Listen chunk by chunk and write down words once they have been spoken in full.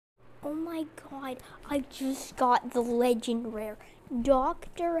Oh my god, I just got the legend rare.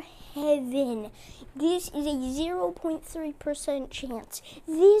 Dr. Heaven. This is a 0.3% chance.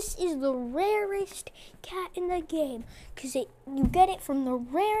 This is the rarest cat in the game because you get it from the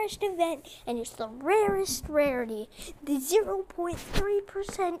rarest event and it's the rarest rarity. The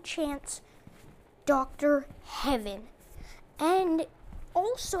 0.3% chance Dr. Heaven. And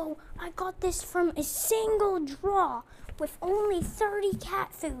also, I got this from a single draw with only 30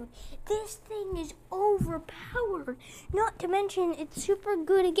 cat food. This thing is overpowered. Not to mention, it's super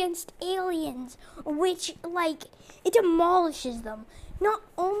good against aliens, which, it demolishes them. Not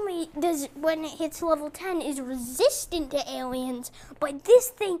only does, when it hits level 10, is resistant to aliens, but this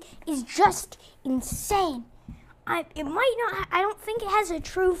thing is just insane. I don't think it has a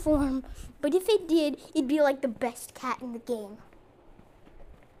true form, but if it did, it'd be like the best cat in the game.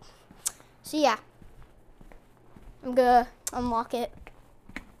 So yeah, I'm gonna unlock it.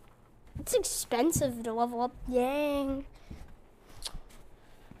 It's expensive to level up, dang.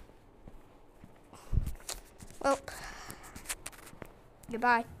 Well,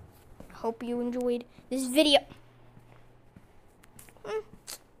 goodbye. Hope you enjoyed this video.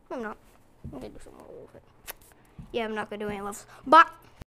 I'm not. I'm gonna do some more with it. Yeah, I'm not gonna do any levels. Bye.